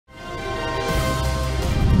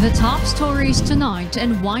The top stories tonight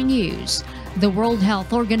in Y News. The World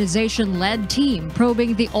Health Organization-led team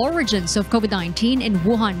probing the origins of COVID-19 in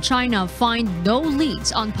Wuhan, China find no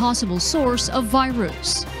leads on possible source of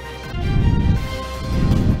virus.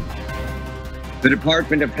 The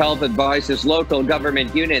Department of Health advises local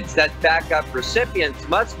government units that backup recipients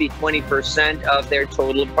must be 20% of their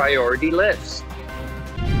total priority list.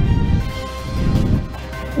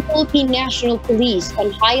 The Philippine National Police on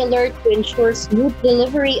high alert to ensure smooth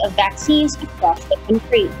delivery of vaccines across the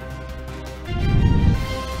country.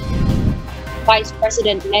 Vice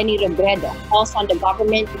President Leni Robredo calls on the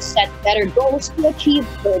government to set better goals to achieve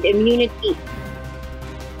herd immunity.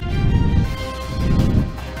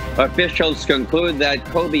 Officials conclude that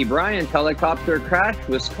Kobe Bryant helicopter crash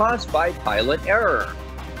was caused by pilot error.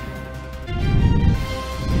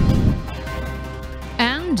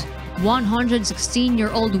 And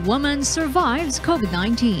 116-year-old woman survives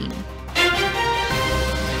COVID-19.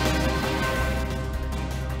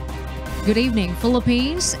 Good evening,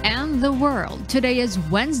 Philippines and the world. Today is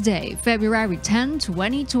Wednesday, February 10,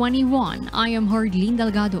 2021. I am Hardlene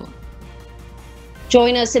Delgado.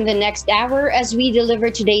 Join us in the next hour as we deliver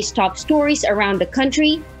today's top stories around the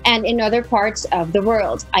country and in other parts of the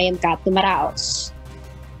world. I am Kat Maraos.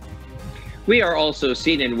 We are also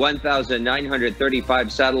seen in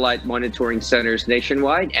 1,935 satellite monitoring centers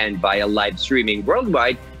nationwide and via live streaming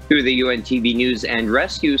worldwide through the UNTV News and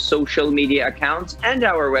Rescue social media accounts and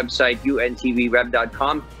our website,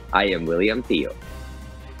 untvweb.com. I am William Theo.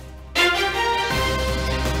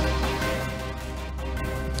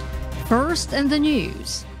 First in the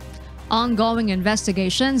news. Ongoing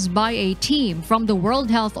investigations by a team from the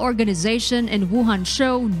World Health Organization in Wuhan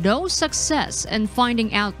show no success in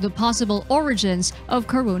finding out the possible origins of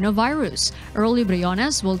coronavirus. Early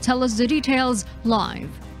Briones will tell us the details live.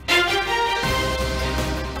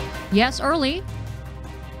 Yes, Early.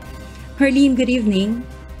 Harleen, good evening.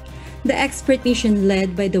 The expert mission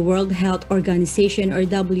led by the World Health Organization or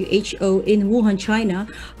WHO in Wuhan, China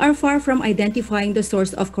are far from identifying the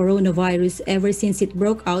source of coronavirus ever since it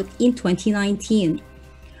broke out in 2019.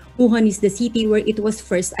 Wuhan is the city where it was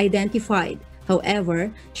first identified.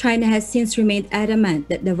 However, China has since remained adamant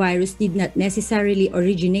that the virus did not necessarily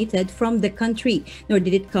originated from the country, nor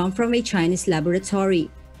did it come from a Chinese laboratory.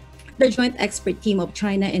 The joint expert team of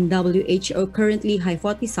China and WHO currently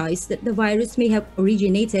hypothesize that the virus may have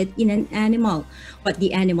originated in an animal. What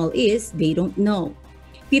the animal is, they don't know.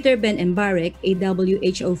 Peter Ben Mbarek, a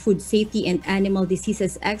WHO food safety and animal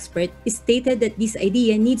diseases expert, stated that this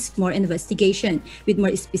idea needs more investigation with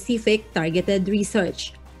more specific, targeted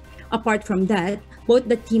research. Apart from that, both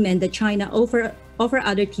the team and the China offer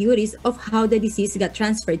other theories of how the disease got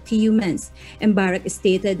transferred to humans. Mbarek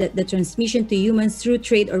stated that the transmission to humans through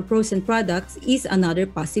trade or frozen products is another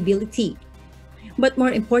possibility. But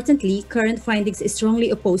more importantly, current findings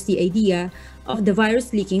strongly oppose the idea of the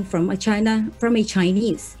virus leaking from a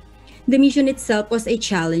Chinese. The mission itself was a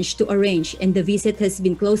challenge to arrange, and the visit has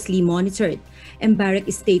been closely monitored. Mbarek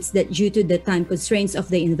states that due to the time constraints of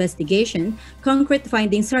the investigation, concrete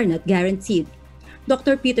findings are not guaranteed.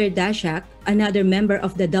 Dr. Peter Daszak, another member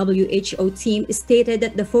of the WHO team, stated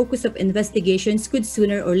that the focus of investigations could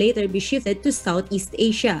sooner or later be shifted to Southeast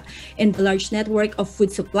Asia and the large network of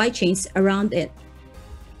food supply chains around it.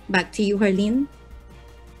 Back to you, Harleen.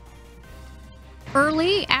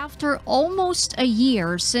 Early, after almost a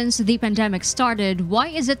year since the pandemic started, why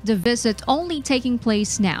is it the visit only taking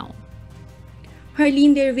place now?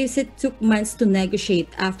 Harleen, their visit took months to negotiate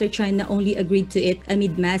after China only agreed to it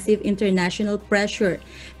amid massive international pressure.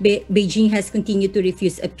 Beijing has continued to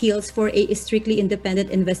refuse appeals for a strictly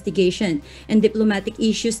independent investigation, and diplomatic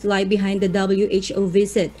issues lie behind the WHO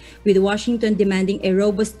visit, with Washington demanding a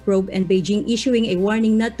robust probe and Beijing issuing a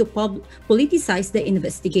warning not to politicize the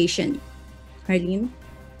investigation. Harleen?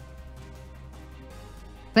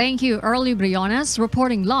 Thank you, Early Briones,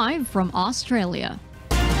 reporting live from Australia.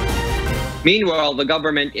 Meanwhile, the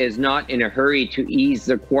government is not in a hurry to ease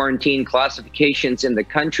the quarantine classifications in the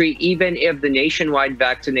country, even if the nationwide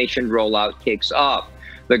vaccination rollout kicks off.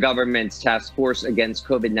 The government's task force against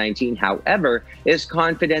COVID-19, however, is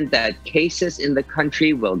confident that cases in the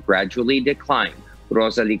country will gradually decline.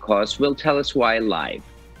 Rosalie Cos will tell us why live.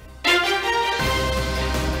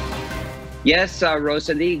 Yes,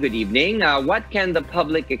 Rosalie, good evening. What can the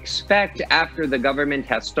public expect after the government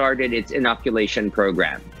has started its inoculation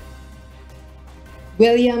program?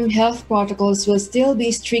 William, health protocols will still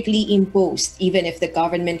be strictly imposed even if the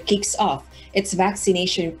government kicks off its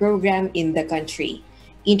vaccination program in the country.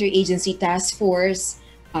 Interagency Task Force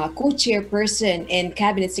co-chairperson and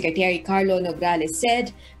Cabinet Secretary Carlo Nograles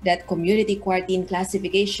said that community quarantine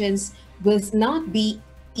classifications will not be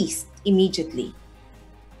eased immediately?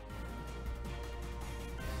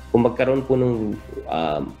 Kung magkaroon po ng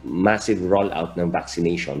massive rollout ng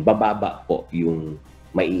vaccination, bababa po yung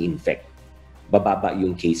mai-infect. Bababa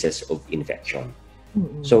yung cases of infection.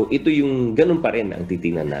 So ito yung ganun pa rin ang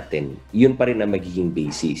titingnan natin. Yun pa rin ang magiging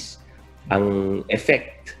basis. Ang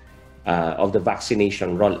effect of the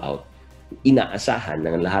vaccination rollout, inaasahan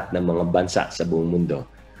ng lahat ng mga bansa sa buong mundo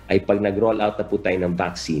ay pag nag-roll out na po tayo ng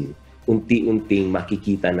vaccine, unti-unting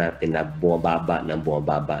makikita natin na bumababa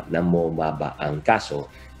ang kaso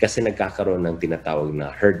kasi nagkakaroon ng tinatawag na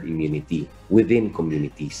herd immunity within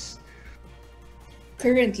communities.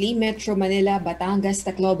 Currently, Metro Manila, Batangas,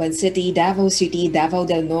 Tacloban City, Davao City, Davao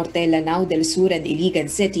del Norte, Lanao del Sur, and Iligan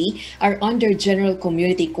City are under general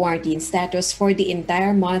community quarantine status for the entire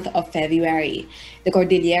month of February. The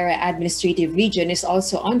Cordillera Administrative Region is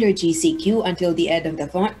also under GCQ until the end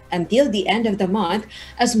of the month,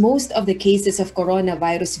 as most of the cases of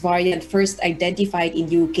coronavirus variant first identified in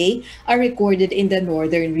UK are recorded in the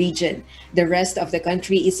northern region. The rest of the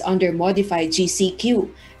country is under modified GCQ,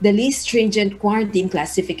 the least stringent quarantine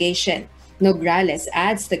classification. Nograles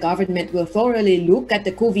adds the government will thoroughly look at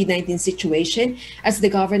the COVID-19 situation as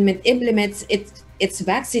the government implements its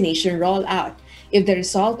vaccination rollout. If the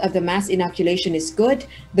result of the mass inoculation is good,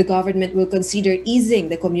 the government will consider easing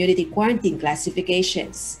the community quarantine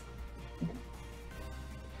classifications.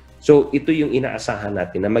 So ito yung inaasahan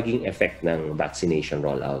natin na maging effect ng vaccination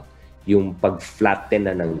rollout, yung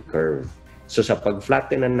pag-flatten na ng curve. So sa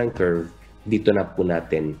pag-flatten na ng curve, dito na po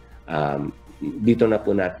natin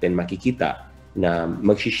makikita na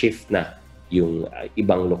mag-shift na yung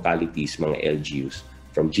ibang localities, mga LGUs,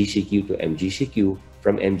 from GCQ to MGCQ,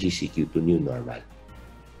 from MGCQ to new normal.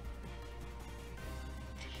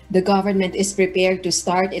 The government is prepared to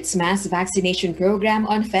start its mass vaccination program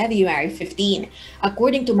on February 15.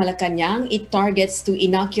 According to Malacanang, it targets to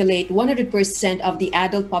inoculate 100% of the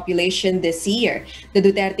adult population this year. The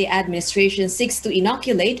Duterte administration seeks to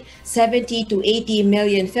inoculate 70 to 80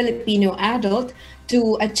 million Filipino adults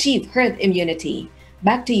to achieve herd immunity.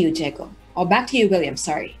 Back to you, Diego. Or back to you, William,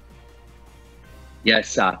 sorry.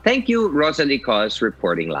 Yes, thank you, Rosalie Cos,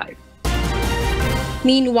 reporting live.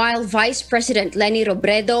 Meanwhile, Vice President Leni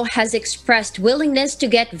Robredo has expressed willingness to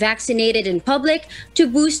get vaccinated in public to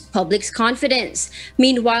boost public's confidence.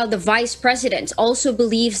 Meanwhile, the Vice President also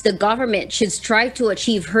believes the government should strive to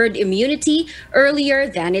achieve herd immunity earlier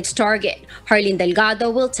than its target. Harleen Delgado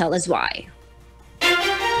will tell us why.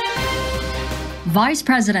 Vice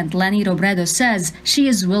President Leni Robredo says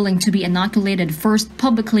she is willing to be inoculated first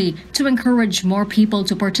publicly to encourage more people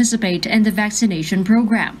to participate in the vaccination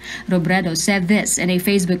program. Robredo said this in a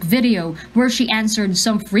Facebook video where she answered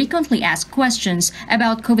some frequently asked questions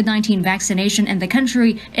about COVID-19 vaccination in the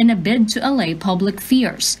country in a bid to allay public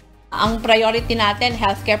fears. Ang priority natin,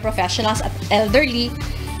 healthcare professionals at elderly.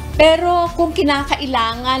 Pero kung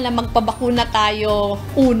kinakailangan na magpabakuna tayo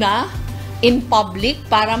una, in public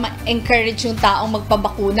para ma-encourage yung taong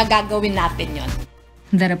magpabakuna, gagawin natin yon.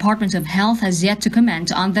 The Department of Health has yet to comment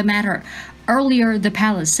on the matter. Earlier, the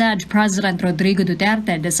palace said President Rodrigo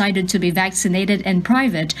Duterte decided to be vaccinated in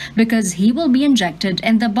private because he will be injected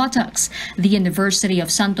in the buttocks. The University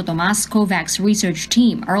of Santo Tomas COVAX research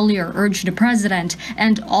team earlier urged the president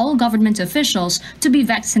and all government officials to be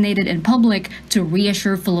vaccinated in public to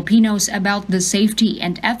reassure Filipinos about the safety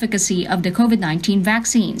and efficacy of the COVID-19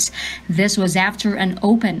 vaccines. This was after an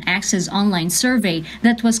open access online survey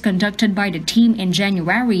that was conducted by the team in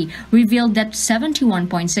January revealed that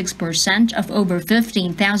 71.6% of over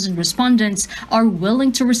 15,000 respondents are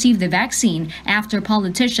willing to receive the vaccine after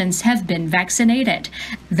politicians have been vaccinated.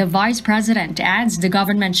 The vice president adds the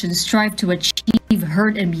government should strive to achieve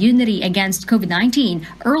herd immunity against COVID-19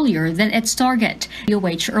 earlier than its target.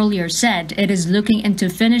 UH earlier said it is looking into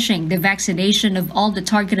finishing the vaccination of all the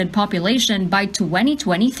targeted population by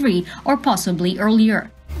 2023 or possibly earlier.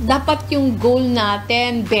 Dapat yung goal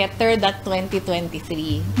natin better than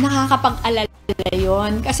 2023. Nakakapag-alala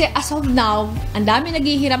yon. Kasi as of now, ang dami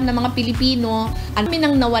naghihirap ng mga Pilipino, ang dami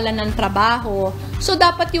nang nawalan ng trabaho. So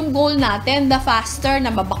dapat yung goal natin, the faster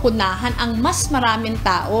na mabakunahan ang mas maraming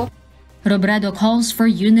tao. Robredo calls for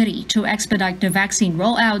unity to expedite the vaccine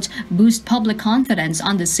rollout, boost public confidence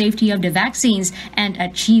on the safety of the vaccines, and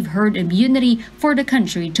achieve herd immunity for the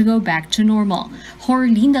country to go back to normal.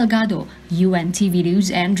 Harleen Delgado, UNTV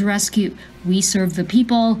News and Rescue. We serve the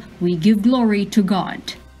people, we give glory to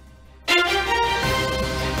God.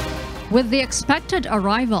 With the expected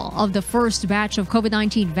arrival of the first batch of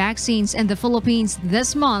COVID-19 vaccines in the Philippines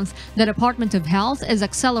this month, the Department of Health is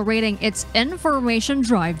accelerating its information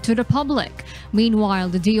drive to the public. Meanwhile,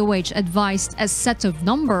 the DOH advised a set of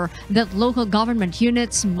number that local government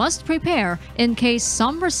units must prepare in case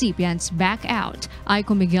some recipients back out.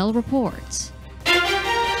 Aiko Miguel reports.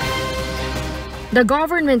 The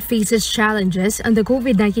government faces challenges on the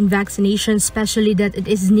COVID-19 vaccination, especially that it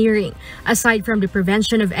is nearing. Aside from the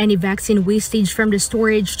prevention of any vaccine wastage from the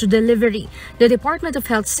storage to delivery, the Department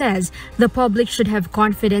of Health says the public should have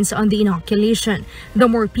confidence on the inoculation.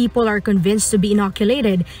 The more people are convinced to be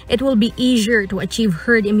inoculated, it will be easier to achieve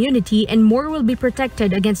herd immunity and more will be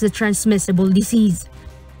protected against the transmissible disease.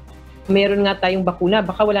 Meron nga tayong bakuna,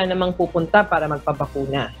 baka wala namang pupunta para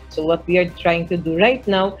magpabakuna. So what we are trying to do right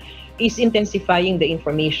now is intensifying the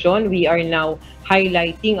information. We are now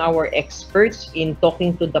highlighting our experts in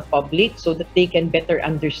talking to the public so that they can better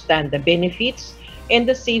understand the benefits and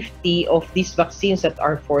the safety of these vaccines that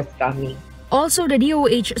are forthcoming. Also, the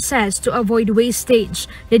DOH says to avoid wastage.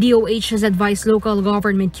 The DOH has advised local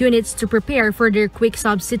government units to prepare for their quick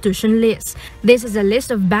substitution list. This is a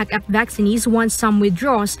list of backup vaccinees once some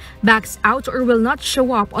withdraws, backs out, or will not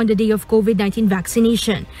show up on the day of COVID-19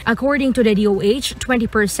 vaccination. According to the DOH,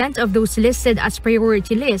 20% of those listed as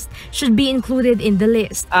priority list should be included in the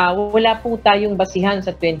list. Wala po tayong basihan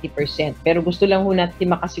sa 20%, pero gusto lang po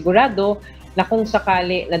natin makasigurado na kung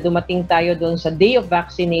sakali na dumating tayo doon sa day of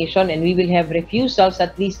vaccination and we will have refusals,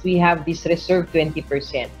 at least we have this reserve 20%.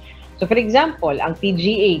 So for example, ang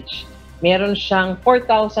PGH, meron siyang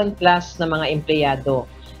 4,000 plus na mga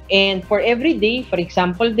empleyado. And for every day, for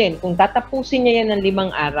example din, kung tatapusin niya yan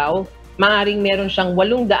ng 5 araw, maaaring meron siyang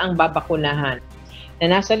 800 babakunahan.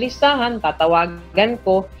 Na nasa listahan, tatawagan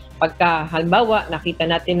ko, pagka halimbawa nakita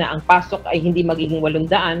natin na ang pasok ay hindi magiging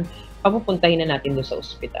 800, papupuntahin na natin doon sa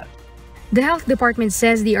ospital. The Health Department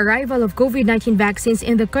says the arrival of COVID-19 vaccines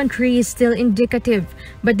in the country is still indicative,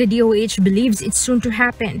 but the DOH believes it's soon to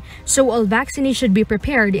happen, so all vaccines should be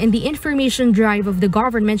prepared and the information drive of the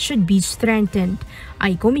government should be strengthened.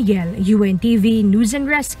 Aiko Miguel, UNTV News and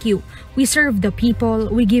Rescue. We serve the people,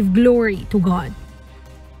 we give glory to God.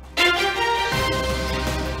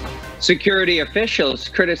 Security officials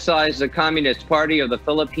criticized the Communist Party of the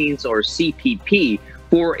Philippines, or CPP,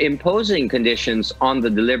 for imposing conditions on the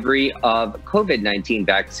delivery of COVID-19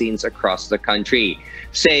 vaccines across the country,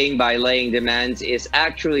 saying by laying demands is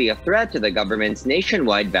actually a threat to the government's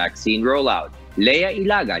nationwide vaccine rollout. Leia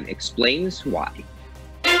Ilagan explains why.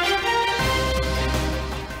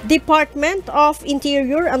 Department of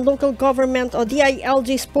Interior and Local Government o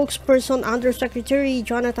DILG spokesperson Undersecretary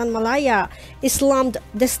Jonathan Malaya slammed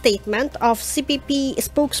the statement of CPP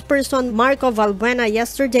spokesperson Marco Valbuena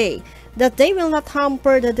yesterday that they will not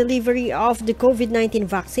hamper the delivery of the COVID-19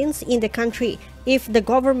 vaccines in the country if the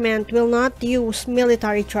government will not use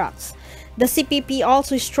military trucks. The CPP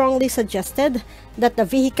also strongly suggested that the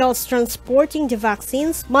vehicles transporting the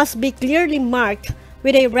vaccines must be clearly marked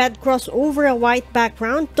with a red cross over a white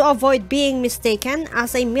background to avoid being mistaken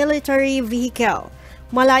as a military vehicle.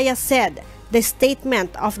 Malaya said the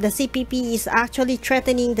statement of the CPP is actually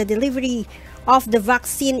threatening the delivery of the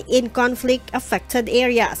vaccine in conflict-affected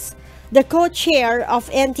areas. The co-chair of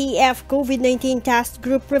NTF COVID-19 Task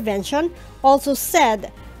Group Prevention also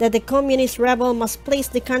said that the communist rebel must place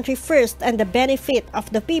the country first and the benefit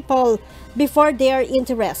of the people before their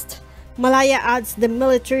interest. Malaya adds the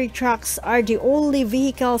military trucks are the only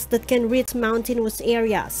vehicles that can reach mountainous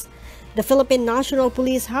areas. The Philippine National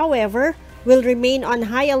Police, however, will remain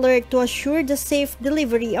on high alert to assure the safe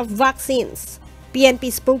delivery of vaccines.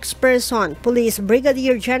 PNP spokesperson, Police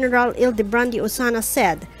Brigadier General Ildebrandi Osana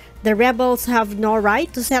said the rebels have no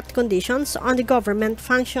right to set conditions on the government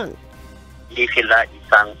function. Hindi sila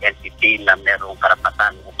isang entity na merong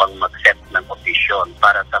karapatan upang mag-set ng condition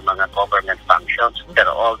para sa mga government functions.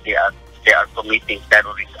 Pero all they are committing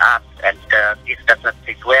terrorist acts, and this does not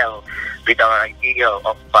fit well with our idea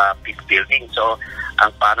of peace building. So,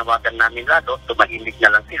 ang panawagan namin lalo, tumahimik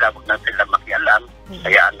na lang sila, huwag na sila makialam.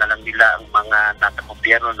 Hayaan na lang nila ang mga nasa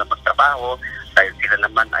gobyerno na magtrabaho dahil sila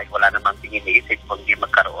naman ay wala namang iniisip kundi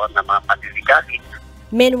magkaroon ng mga panliligalig.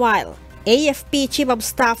 Meanwhile, AFP Chief of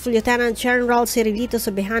Staff Lieutenant General Cirilito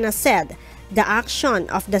Subihana said the action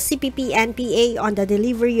of the CPP-NPA on the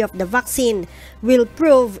delivery of the vaccine will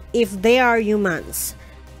prove if they are humans.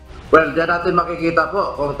 Well, diyan natin makikita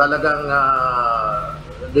po kung talagang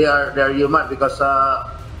they are human, because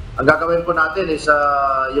ang gagawin po natin is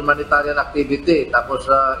humanitarian activity, tapos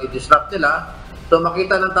i-disrupt nila. So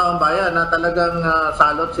makita ng taong bayan na talagang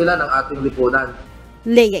salot sila ng ating lipunan.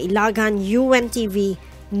 Leia Ilagan, UNTV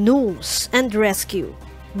News and Rescue.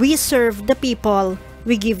 We serve the people.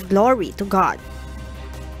 We give glory to God.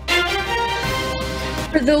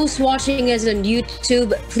 For those watching us on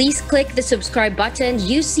YouTube, please click the subscribe button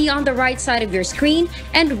you see on the right side of your screen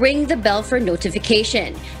and ring the bell for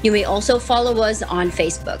notification. You may also follow us on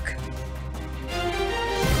Facebook.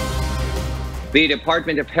 The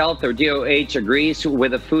Department of Health, or DOH, agrees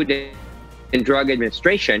with the Food and Drug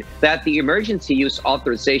Administration that the emergency use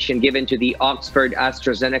authorization given to the Oxford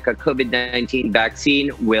AstraZeneca COVID-19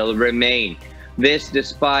 vaccine will remain. This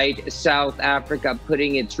despite South Africa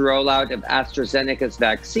putting its rollout of AstraZeneca's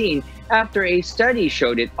vaccine after a study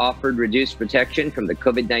showed it offered reduced protection from the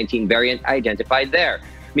COVID-19 variant identified there.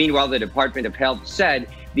 Meanwhile, the Department of Health said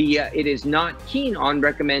it is not keen on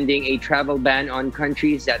recommending a travel ban on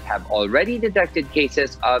countries that have already detected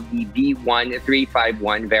cases of the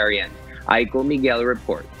B1351 variant. Aiko Miguel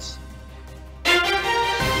reports.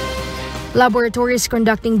 Laboratories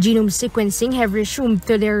conducting genome sequencing have resumed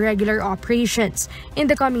to their regular operations. In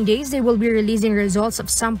the coming days, they will be releasing results of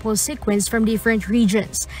sample sequence from different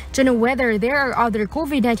regions to know whether there are other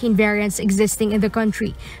COVID-19 variants existing in the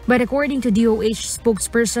country. But according to DOH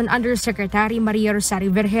spokesperson Undersecretary Maria Rosario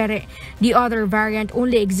Vergere, the other variant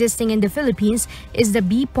only existing in the Philippines is the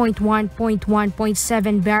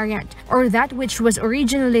B.1.1.7 variant, or that which was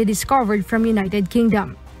originally discovered from United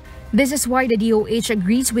Kingdom. This is why the DOH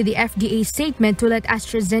agrees with the FDA statement to let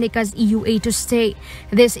AstraZeneca's EUA to stay.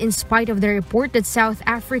 This in spite of the report that South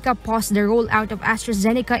Africa paused the rollout of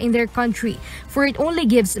AstraZeneca in their country, for it only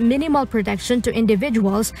gives minimal protection to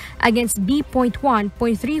individuals against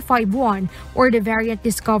B.1.351 or the variant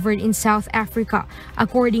discovered in South Africa.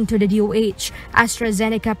 According to the DOH,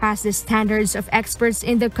 AstraZeneca passed the standards of experts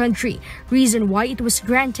in the country, reason why it was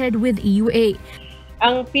granted with EUA.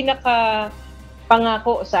 Ang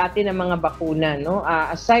pangako sa atin ng mga bakuna, no?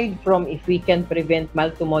 Aside from if we can prevent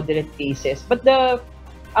mild to moderate cases, but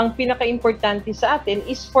ang pinaka-importante sa atin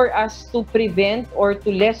is for us to prevent or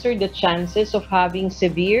to lesser the chances of having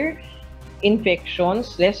severe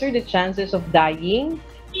infections, lesser the chances of dying,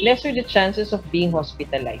 lesser the chances of being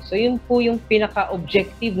hospitalized. So yun po yung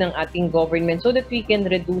pinaka-objective ng ating government so that we can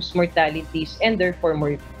reduce mortalities and therefore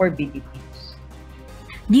morbidities.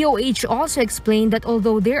 DOH also explained that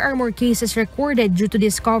although there are more cases recorded due to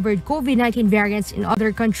discovered COVID-19 variants in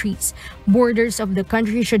other countries, borders of the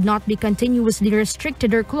country should not be continuously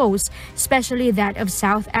restricted or closed, especially that of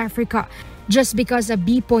South Africa. Just because a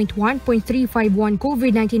B.1.351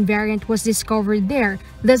 COVID-19 variant was discovered there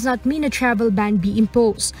does not mean a travel ban be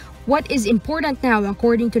imposed. What is important now,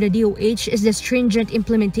 according to the DOH, is the stringent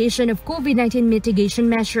implementation of COVID-19 mitigation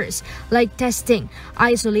measures like testing,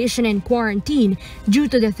 isolation, and quarantine due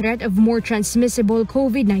to the threat of more transmissible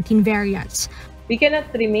COVID-19 variants. We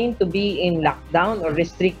cannot remain to be in lockdown or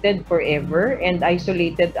restricted forever and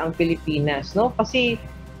isolated ang Pilipinas, no? Kasi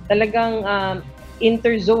talagang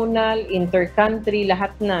interzonal, intercountry,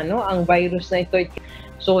 lahat na, no? Ang virus na ito.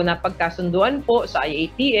 So napagkasunduan po sa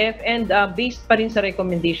IATF and based pa rin sa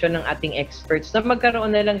recommendation ng ating experts na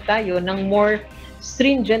magkaroon na lang tayo ng more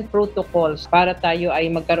stringent protocols para tayo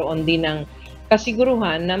ay magkaroon din ng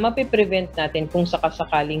kasiguruhan na mapiprevent natin kung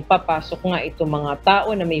sakasakaling papasok nga ito mga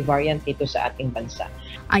tao na may variant ito sa ating bansa.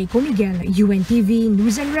 Aiko Miguel, UNTV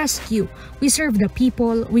News and Rescue. We serve the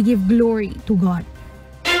people, we give glory to God.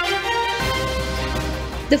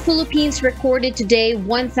 The Philippines recorded today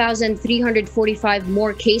 1,345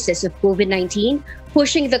 more cases of COVID-19,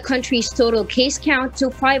 pushing the country's total case count to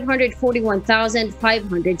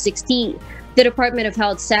 541,560. The Department of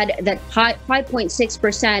Health said that 5.6%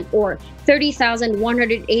 or 30,188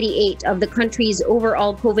 of the country's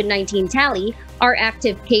overall COVID-19 tally are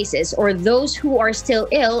active cases, or those who are still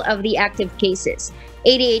ill of the active cases.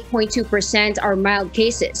 88.2% are mild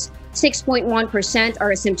cases, 6.1%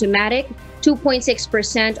 are asymptomatic,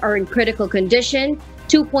 2.6% are in critical condition,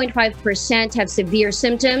 2.5% have severe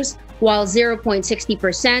symptoms, while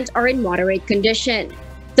 0.60% are in moderate condition.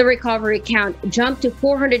 The recovery count jumped to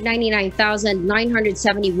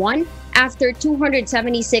 499,971 after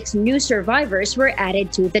 276 new survivors were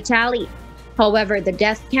added to the tally. However, the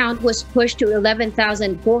death count was pushed to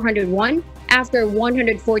 11,401 after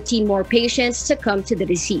 114 more patients succumbed to the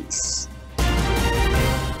disease.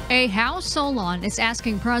 A House Solon is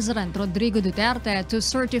asking President Rodrigo Duterte to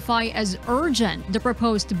certify as urgent the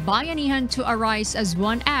proposed Bayanihan to Arise as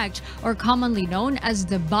One Act, or commonly known as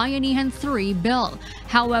the Bayanihan 3 bill.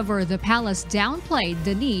 However, the palace downplayed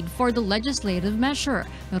the need for the legislative measure.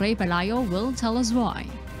 Ray Palayo will tell us why.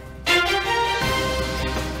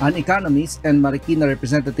 An economist and Marikina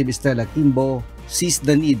Representative Stella Kimbo sees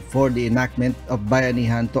the need for the enactment of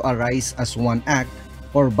Bayanihan to Arise as One Act,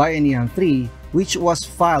 or Bayanihan 3, which was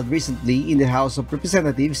filed recently in the House of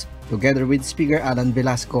Representatives together with Speaker Alan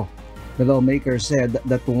Velasco. The lawmaker said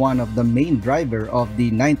that one of the main driver of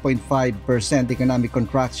the 9.5% economic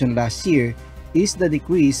contraction last year is the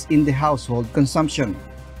decrease in the household consumption.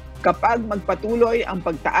 Kapag magpatuloy ang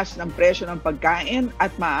pagtaas ng presyo ng pagkain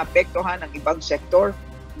at maapektuhan ang ibang sektor,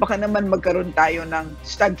 baka naman magkaroon tayo ng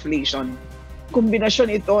stagflation.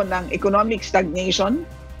 Kombinasyon ito ng economic stagnation,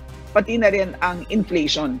 pati na rin ang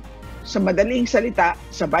inflation. Sa madaling salita,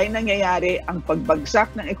 sabay nangyayari ang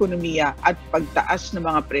pagbagsak ng ekonomiya at pagtaas ng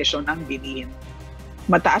mga presyo ng bilihin.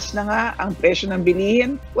 Mataas na nga ang presyo ng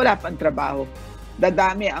bilihin, wala pang trabaho.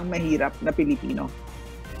 Dadami ang mahirap na Pilipino.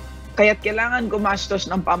 Kaya't kailangan gumastos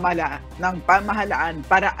ng pamahalaan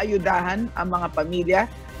para ayudahan ang mga pamilya,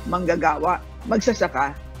 manggagawa,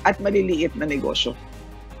 magsasaka at maliliit na negosyo.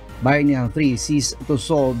 Bayanihan 3 seeks to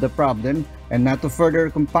solve the problem and not to further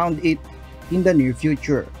compound it in the near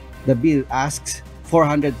future. The bill asks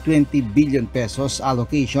 420 billion pesos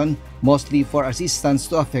allocation, mostly for assistance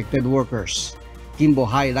to affected workers. Kimbo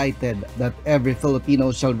highlighted that every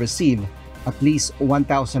Filipino shall receive at least 1,000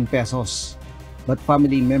 pesos. But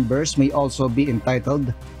family members may also be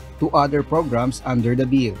entitled to other programs under the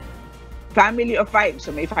bill. Family of 5,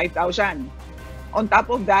 so may 5,000. On top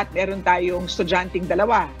of that, meron tayong estudyanteng 2,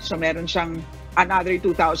 so meron siyang another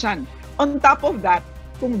 2,000. On top of that,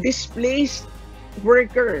 kung displaced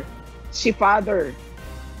worker si father,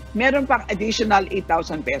 meron pang additional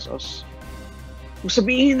 8,000 pesos. Kung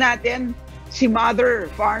sabihin natin, si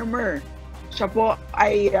mother, farmer, siya po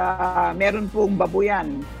ay meron pong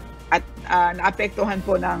babuyan at naapektuhan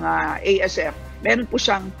po ng ASF, meron po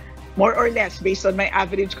siyang more or less, based on my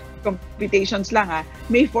average computations lang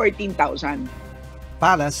may 14,000.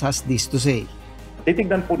 Palas has this to say.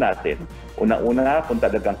 Titignan po natin, una-una kung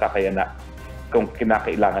talagang kung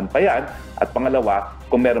kinakailangan pa yan, at pangalawa,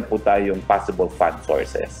 kung meron po tayong possible fund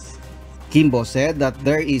sources. Kimbo said that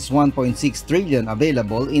there is 1.6 trillion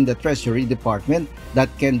available in the Treasury Department that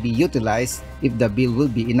can be utilized if the bill will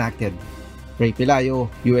be enacted. Ray Pelayo,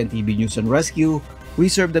 UNTV News and Rescue. We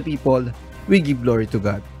serve the people, we give glory to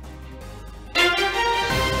God.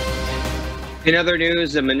 In other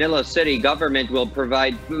news, the Manila city government will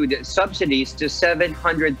provide food subsidies to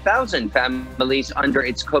 700,000 families under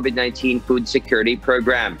its COVID-19 food security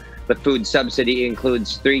program. The food subsidy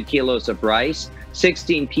includes 3 kilos of rice,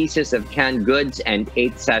 16 pieces of canned goods, and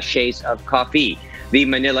 8 sachets of coffee. The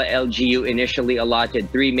Manila LGU initially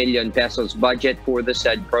allotted 3 million pesos budget for the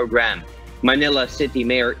said program. Manila City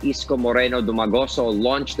Mayor Isko Moreno Dumagoso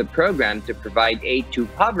launched the program to provide aid to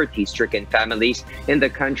poverty-stricken families in the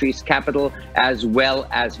country's capital, as well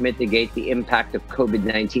as mitigate the impact of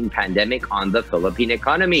COVID-19 pandemic on the Philippine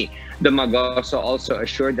economy. Dumagoso also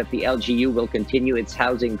assured that the LGU will continue its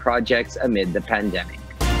housing projects amid the pandemic.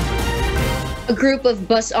 A group of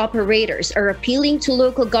bus operators are appealing to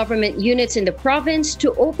local government units in the province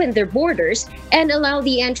to open their borders and allow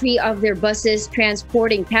the entry of their buses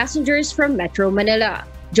transporting passengers from Metro Manila.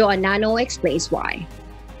 Joan Nano explains why.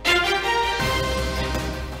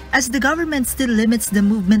 As the government still limits the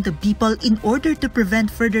movement of people in order to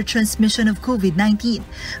prevent further transmission of COVID-19,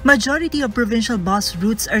 majority of provincial bus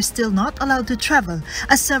routes are still not allowed to travel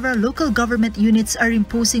as several local government units are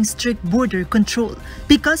imposing strict border control.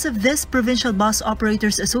 Because of this, Provincial Bus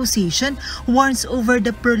Operators Association warns over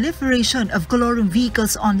the proliferation of colorum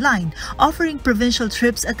vehicles online offering provincial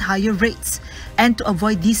trips at higher rates. And to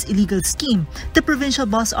avoid this illegal scheme, the provincial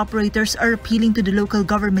bus operators are appealing to the local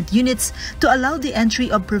government units to allow the entry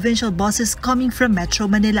of provincial buses coming from Metro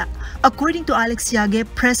Manila. According to Alex Yage,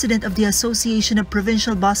 president of the Association of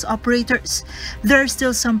Provincial Bus Operators, there are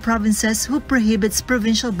still some provinces who prohibits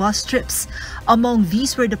provincial bus trips. Among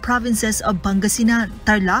these were the provinces of Pangasinan,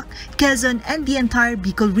 Tarlac, Quezon, and the entire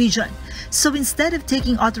Bicol region. So instead of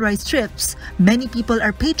taking authorized trips, many people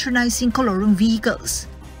are patronizing colorum vehicles.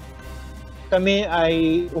 Kami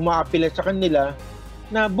ay umaapila sa kanila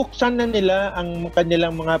na buksan na nila ang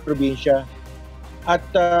kanilang mga probinsya. At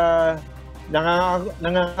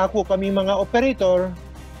nangangako kami mga operator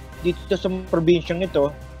dito sa probinsyang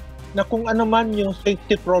ito na kung ano man yung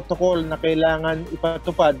safety protocol na kailangan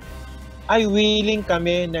ipatupad, ay willing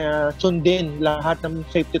kami na sundin lahat ng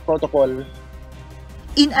safety protocol.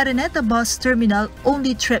 In Araneta Bus Terminal,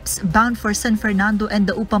 only trips bound for San Fernando and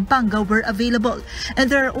the Pampanga were available,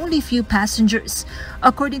 and there are only few passengers.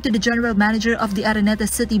 According to the general manager of the Araneta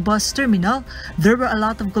City Bus Terminal, there were a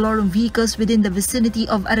lot of colorum vehicles within the vicinity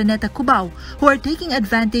of Araneta Cubao who are taking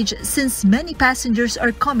advantage since many passengers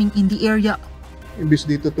are coming in the area. Imbis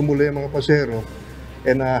dito tumuloy ang mga pasahero,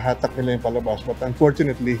 nahatak nila yung palabas. But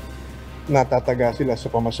unfortunately, natataga sila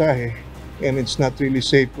sa pamasahe. and it's not really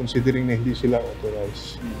safe considering na hindi sila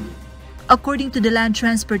authorized. According to the Land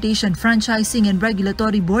Transportation Franchising and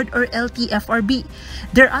Regulatory Board or LTFRB,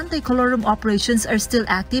 their anti-colorum operations are still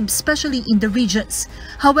active, especially in the regions.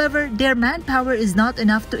 However, their manpower is not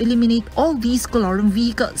enough to eliminate all these colorum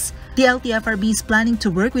vehicles. The LTFRB is planning to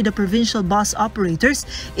work with the provincial bus operators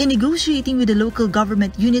in negotiating with the local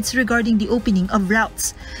government units regarding the opening of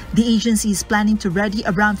routes. The agency is planning to ready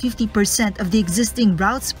around 50% of the existing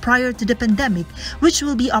routes prior to the pandemic, which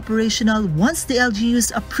will be operational once the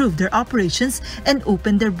LGUs approve their operations and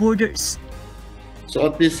open their borders. So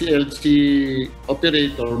at least si LG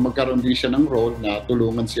operator, magkaroon din siya ng role na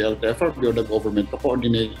tulungan si LTFRB or the government to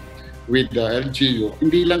coordinate with the LGU.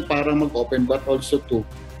 Hindi lang para mag-open but also to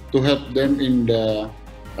help them in the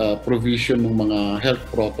provision ng mga health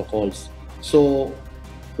protocols. So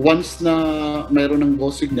once na mayroon ng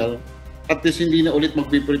go signal, at least hindi na ulit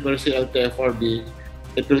mag-prepare si LTFRB,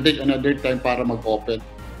 it will take another time para mag-open.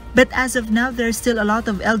 But as of now, there are still a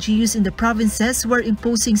lot of LGUs in the provinces who are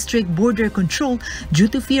imposing strict border control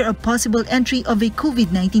due to fear of possible entry of a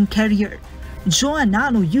COVID-19 carrier.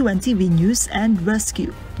 Joanna, UNTV News and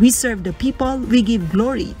Rescue. We serve the people, we give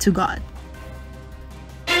glory to God.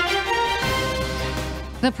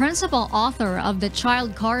 The principal author of the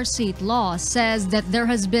child car seat law says that there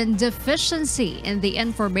has been deficiency in the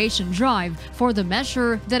information drive for the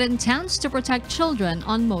measure that intends to protect children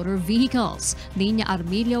on motor vehicles. Nina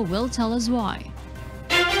Armilio will tell us why.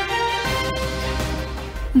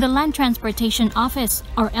 The Land Transportation Office,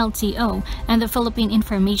 or LTO, and the Philippine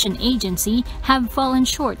Information Agency have fallen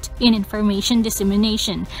short in information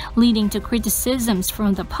dissemination, leading to criticisms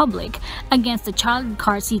from the public against the child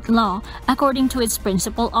car seat law, according to its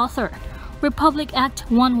principal author. Republic Act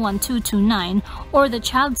 11229, or the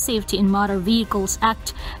Child Safety in Motor Vehicles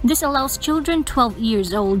Act, disallows children 12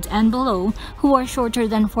 years old and below who are shorter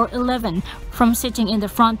than 4'11" from sitting in the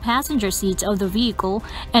front passenger seat of the vehicle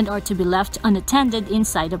and are to be left unattended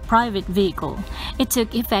inside a private vehicle. It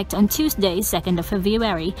took effect on Tuesday, 2nd of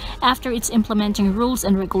February, after its implementing rules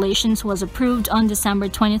and regulations was approved on December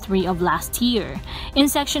 23 of last year. In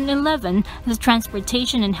Section 11, the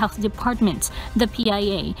Transportation and Health Departments, the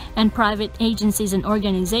PIA, and private agencies and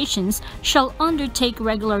organizations shall undertake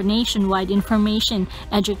regular nationwide information,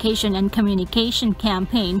 education, and communication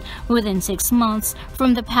campaign within 6 months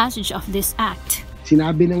from the passage of this act.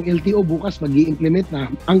 Sinabi ng LTO bukas mag-i-implement na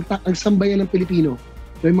ang sambayan ng Pilipino.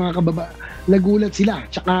 So yung mga nagulat sila.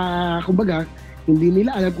 Tsaka kumbaga, hindi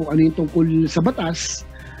nila alam kung ano yung tungkol sa batas.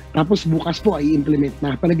 Tapos bukas po ay i-implement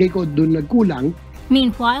na. Palagay ko doon nagkulang.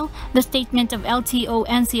 Meanwhile, the statement of LTO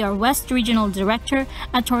NCR West Regional Director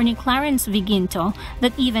Attorney Clarence Viginto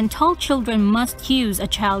that even tall children must use a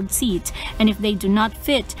child seat, and if they do not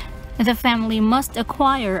fit, the family must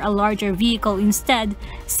acquire a larger vehicle instead,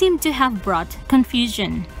 seem to have brought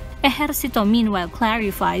confusion. Ejercito meanwhile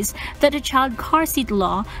clarifies that the child car seat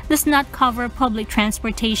law does not cover public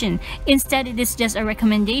transportation. Instead, it is just a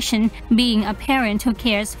recommendation, being a parent who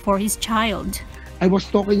cares for his child. I was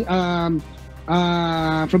talking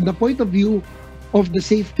from the point of view of the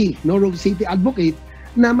safety, road safety advocate,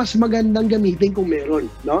 na mas magandang gamitin kung meron,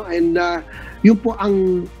 no? And yun po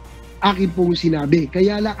ang akin pong sinabi.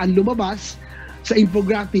 Kaya lang ang lumabas sa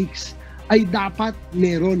infographics ay dapat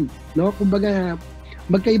meron, no? Kumbaga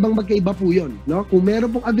magkaiba po 'yon, no? Kung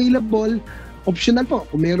meron pong available, optional po.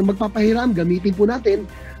 Kung meron magpapahiram, gamitin po natin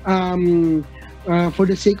for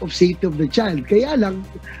the sake of safety of the child. Kaya lang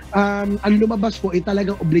ang lumabas po ay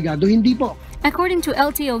talagang obligado, hindi po. According to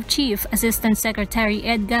LTO Chief Assistant Secretary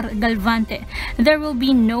Edgar Galvante, there will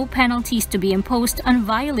be no penalties to be imposed on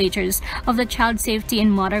violators of the Child Safety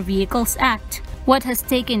in Motor Vehicles Act. What has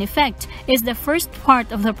taken effect is the first part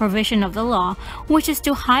of the provision of the law, which is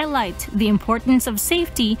to highlight the importance of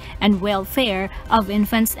safety and welfare of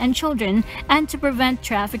infants and children and to prevent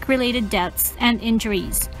traffic-related deaths and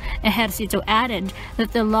injuries. Ejercito added that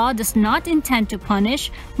the law does not intend to punish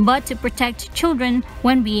but to protect children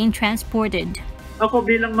when being transported. Ako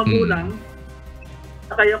bilang magulang,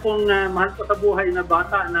 kaya kung mahal ko sa buhay na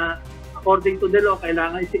bata na according to the law,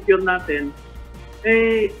 kailangan i-secure natin,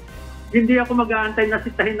 hindi ako mag-aantay na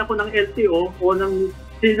sitahin ako ng LTO o ng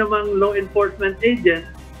sino mang law enforcement agent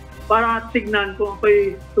para tignan kung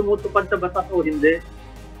ako'y tumutupad sa batas o hindi.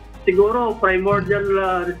 Siguro, primordial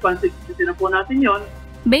responsibility na po natin yon.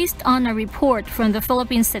 Based on a report from the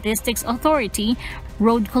Philippine Statistics Authority,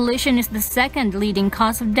 road collision is the second leading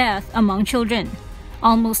cause of death among children.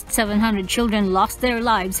 Almost 700 children lost their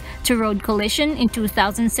lives to road collision in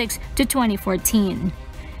 2006 to 2014.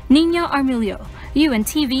 Nina Armilio,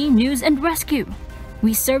 UNTV News and Rescue.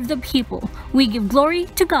 We serve the people. We give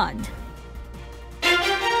glory to God.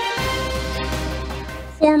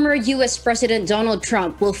 Former U.S. President Donald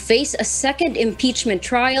Trump will face a second impeachment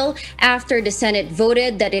trial after the Senate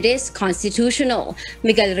voted that it is constitutional.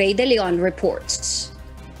 Miguel Rey de Leon reports.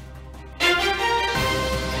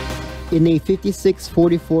 In a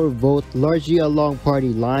 56-44 vote largely along party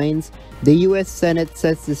lines, the U.S. Senate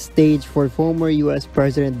sets the stage for former U.S.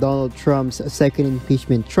 President Donald Trump's second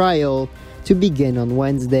impeachment trial to begin on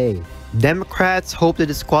Wednesday. Democrats hope to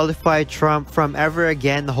disqualify Trump from ever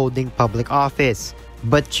again holding public office,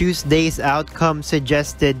 but Tuesday's outcome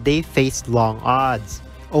suggested they faced long odds.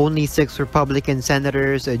 Only 6 Republican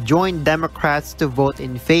senators joined Democrats to vote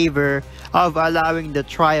in favor of allowing the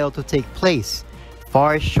trial to take place,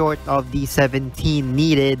 far short of the 17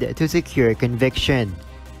 needed to secure conviction.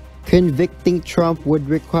 Convicting Trump would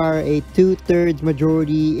require a 2/3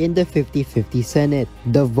 majority in the 50-50 Senate.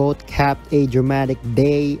 The vote capped a dramatic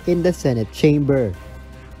day in the Senate chamber.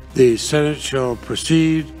 The Senate shall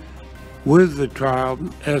proceed with the trial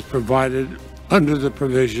as provided under the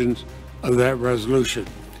provisions of that resolution.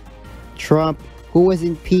 Trump, who was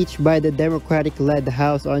impeached by the Democratic-led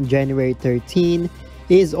House on January 13,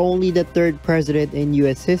 is only the 3rd president in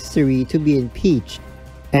U.S. history to be impeached,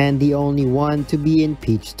 and the only one to be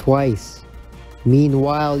impeached twice.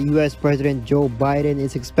 Meanwhile, U.S. President Joe Biden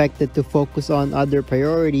is expected to focus on other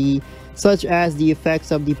priorities, such as the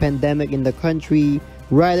effects of the pandemic in the country,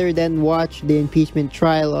 rather than watch the impeachment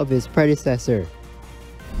trial of his predecessor.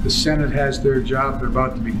 The Senate has their job. They're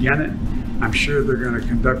about to begin it. I'm sure they're going to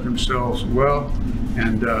conduct themselves well,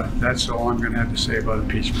 and that's all I'm going to have to say about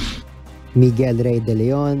impeachment. Miguel Rey de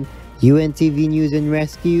Leon, UNTV News and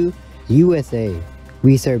Rescue, USA.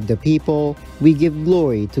 We serve the people, we give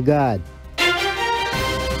glory to God.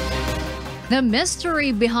 The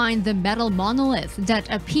mystery behind the metal monolith that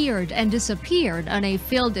appeared and disappeared on a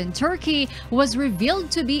field in Turkey was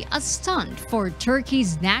revealed to be a stunt for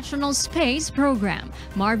Turkey's national space program.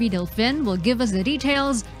 Marvi Delfin will give us the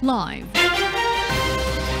details live.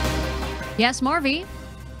 Yes, Marvi?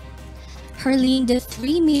 Harleen, the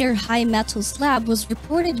 3-meter-high metal slab was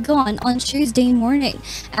reported gone on Tuesday morning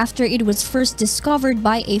after it was first discovered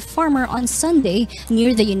by a farmer on Sunday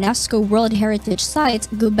near the UNESCO World Heritage Site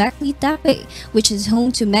Göbekli Tepe, which is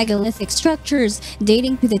home to megalithic structures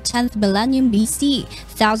dating to the 10th millennium BC,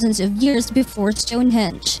 thousands of years before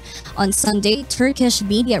Stonehenge. On Sunday, Turkish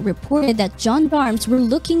media reported that gendarmes were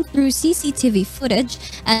looking through CCTV footage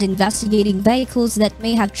and investigating vehicles that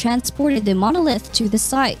may have transported the monolith to the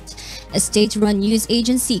site. A state-run news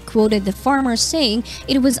agency quoted the farmer saying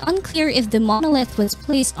it was unclear if the monolith was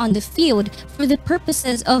placed on the field for the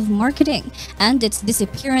purposes of marketing, and its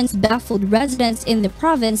disappearance baffled residents in the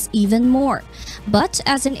province even more. But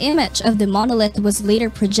as an image of the monolith was later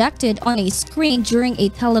projected on a screen during a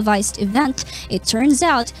televised event, it turns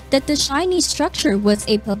out that the shiny structure was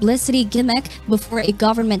a publicity gimmick before a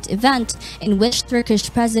government event in which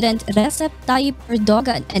Turkish President Recep Tayyip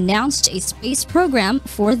Erdogan announced a space program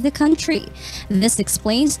for the country. This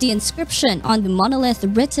explains the inscription on the monolith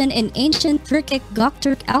written in ancient Turkic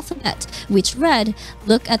Göktürk alphabet, which read,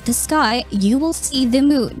 "Look at the sky, you will see the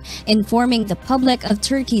moon," informing the public of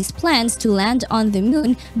Turkey's plans to land on the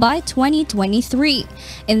moon by 2023.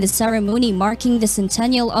 In the ceremony marking the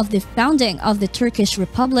centennial of the founding of the Turkish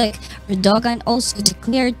Republic, Erdogan also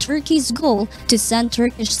declared Turkey's goal to send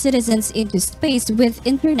Turkish citizens into space with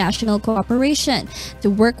international cooperation, to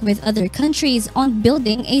work with other countries on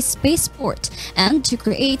building a spaceport, and to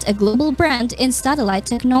create a global brand in satellite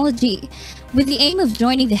technology. With the aim of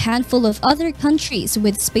joining the handful of other countries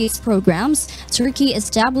with space programs, Turkey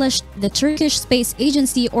established the Turkish Space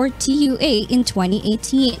Agency, or TUA, in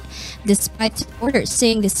 2018. Despite supporters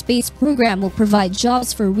saying the space program will provide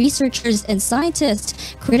jobs for researchers and scientists,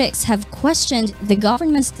 critics have questioned the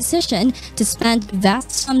government's decision to spend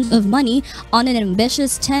vast sums of money on an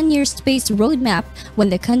ambitious 10-year space roadmap when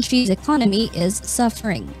the country's economy is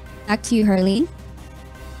suffering. Back to you, Harleen.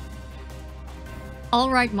 All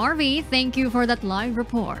right, Marvi, thank you for that live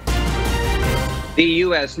report. The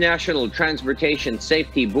U.S. National Transportation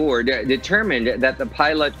Safety Board determined that the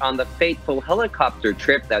pilot on the fateful helicopter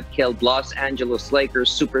trip that killed Los Angeles Lakers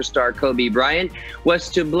superstar Kobe Bryant was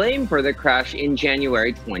to blame for the crash in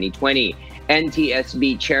January 2020.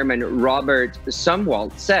 NTSB Chairman Robert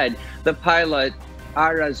Sumwalt said the pilot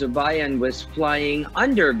Ara Zubayan was flying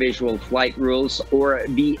under Visual Flight Rules, or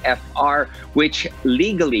VFR, which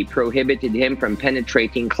legally prohibited him from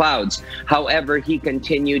penetrating clouds. However, he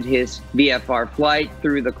continued his VFR flight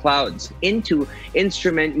through the clouds into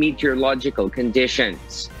instrument meteorological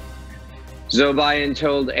conditions. Zubayan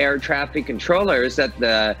told air traffic controllers that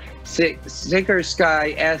the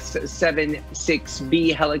Sikorsky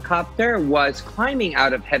S-76B helicopter was climbing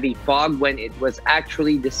out of heavy fog when it was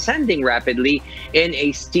actually descending rapidly in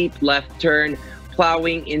a steep left turn,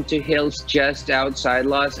 plowing into hills just outside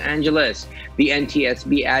Los Angeles. The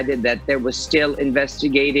NTSB added that there was still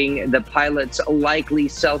investigating the pilot's likely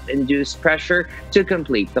self-induced pressure to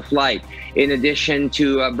complete the flight. In addition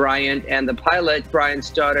to Bryant and the pilot, Bryant's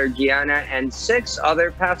daughter Gianna and 6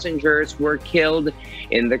 other passengers were killed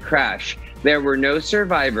in the crash. There were no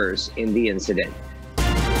survivors in the incident.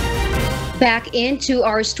 Back into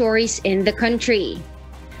our stories in the country.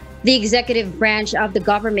 The executive branch of the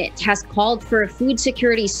government has called for a food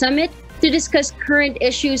security summit to discuss current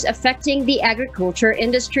issues affecting the agriculture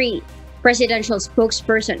industry. Presidential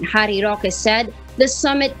spokesperson Harry Roque said the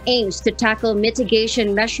summit aims to tackle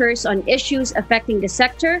mitigation measures on issues affecting the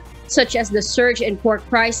sector, such as the surge in pork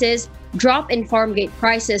prices, drop in farm gate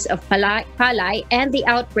prices of palay, and the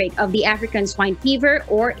outbreak of the African swine fever,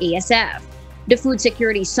 or ASF. The Food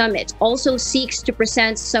Security Summit also seeks to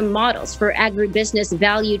present some models for agribusiness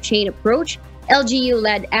value chain approach,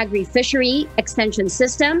 LGU-led agri-fishery extension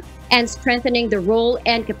system, and strengthening the role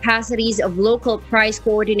and capacities of local price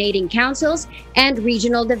coordinating councils and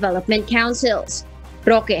regional development councils.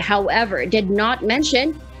 Roque, however, did not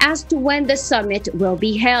mention as to when the summit will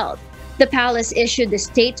be held. The palace issued the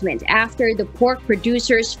statement after the Pork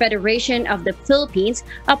Producers Federation of the Philippines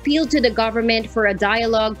appealed to the government for a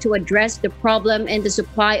dialogue to address the problem in the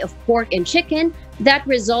supply of pork and chicken that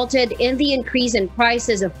resulted in the increase in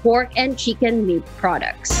prices of pork and chicken meat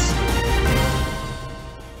products.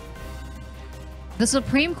 The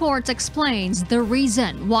Supreme Court explains the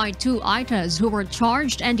reason why 2 ITAs who were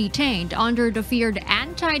charged and detained under the feared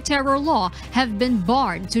anti-terror law have been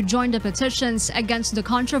barred to join the petitions against the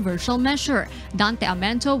controversial measure. Dante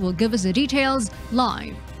Amento will give us the details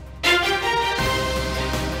live.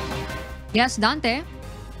 Yes, Dante?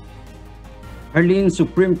 Arlene,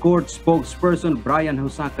 Supreme Court spokesperson Brian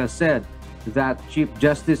Hosaka said that Chief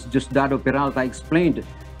Justice Diosdado Peralta explained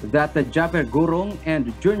that the Japper Gurong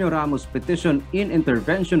and Junior Ramos petition in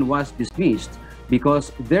intervention was dismissed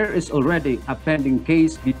because there is already a pending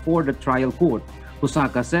case before the trial court.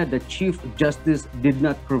 Hosaka said the Chief Justice did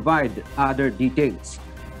not provide other details.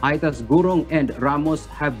 ITA's Gurong and Ramos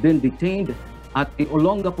have been detained at the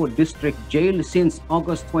Olongapo District Jail since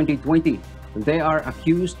August 2020. They are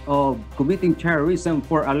accused of committing terrorism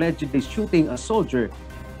for allegedly shooting a soldier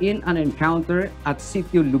in an encounter at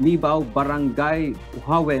Sitio Lumibao, Barangay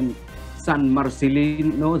Uhawen, San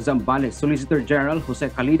Marcelino, Zambales. Solicitor General Jose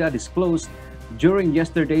Calida disclosed during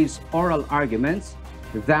yesterday's oral arguments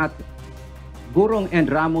that Gurong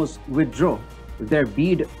and Ramos withdrew their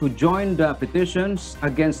bid to join the petitions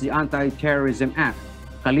against the Anti-Terrorism Act.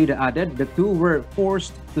 Calida added the 2 were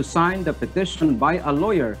forced to sign the petition by a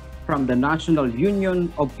lawyer from the National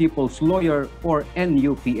Union of People's Lawyer, or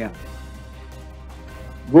NUPL.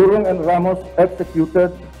 Gurong and Ramos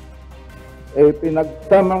executed a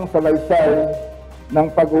pinagsamang salaysay ng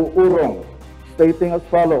pag-uurong, stating as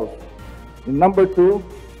follows. In number 2,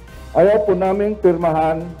 ayaw po naming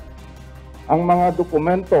pirmahan ang mga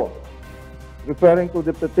dokumento referring to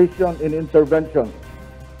the petition in intervention.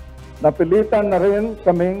 Napilitan na rin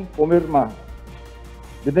kaming pumirma.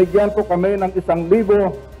 Binigyan po kami ng 1,000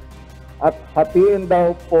 at hatiin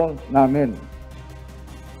daw po namin.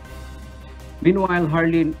 Meanwhile,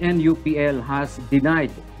 Harleen, NUPL has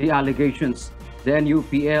denied the allegations. The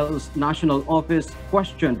NUPL's national office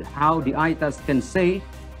questioned how the ITAs can say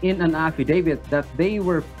in an affidavit that they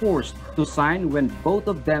were forced to sign when both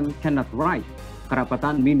of them cannot write.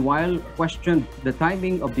 Karapatan, meanwhile, questioned the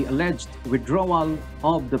timing of the alleged withdrawal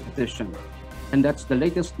of the petition. And that's the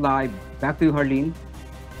latest live. Back to you, Harleen.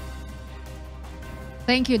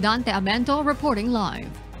 Thank you, Dante Amento, reporting live.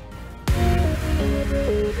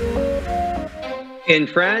 In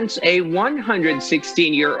France, a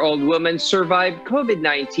 116-year-old woman survived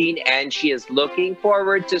COVID-19 and she is looking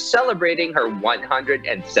forward to celebrating her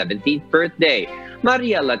 117th birthday.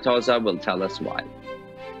 Maria Latosa will tell us why.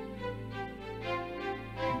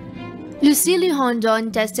 Lucille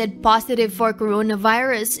Hondon tested positive for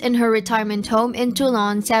coronavirus in her retirement home in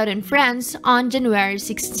Toulon, southern France on January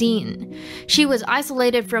 16. She was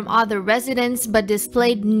isolated from other residents but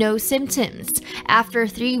displayed no symptoms. After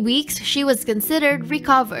 3 weeks, she was considered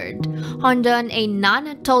recovered. Hondon, a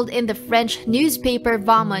nun, told in the French newspaper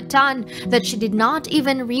Va Matin that she did not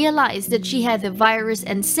even realize that she had the virus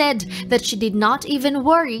and said that she did not even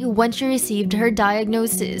worry when she received her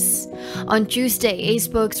diagnosis. On Tuesday, a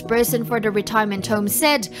spokesperson for the retirement home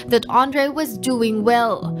said that Andre was doing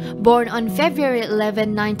well. Born on February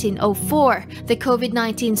 11, 1904, the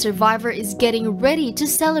COVID-19 survivor is getting ready to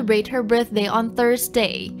celebrate her birthday on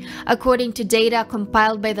Thursday. According to data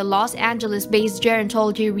compiled by the Los Angeles-based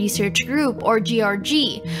Gerontology Research Group, or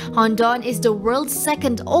GRG, Hondon is the world's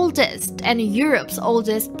second oldest and Europe's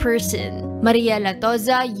oldest person. Maria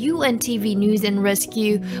Latoza, UNTV News and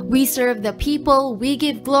Rescue. We serve the people, we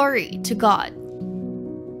give glory to God.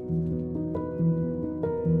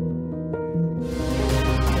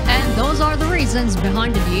 And those are the reasons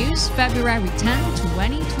behind the news, February 10,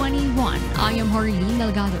 2021. I am Harleen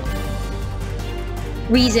Delgado.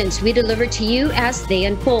 Reasons we deliver to you as they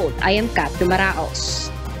unfold. I am Kat Dumaraos.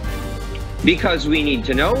 Because we need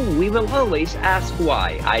to know, we will always ask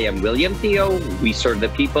why. I am William Theo. We serve the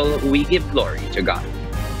people, we give glory to God.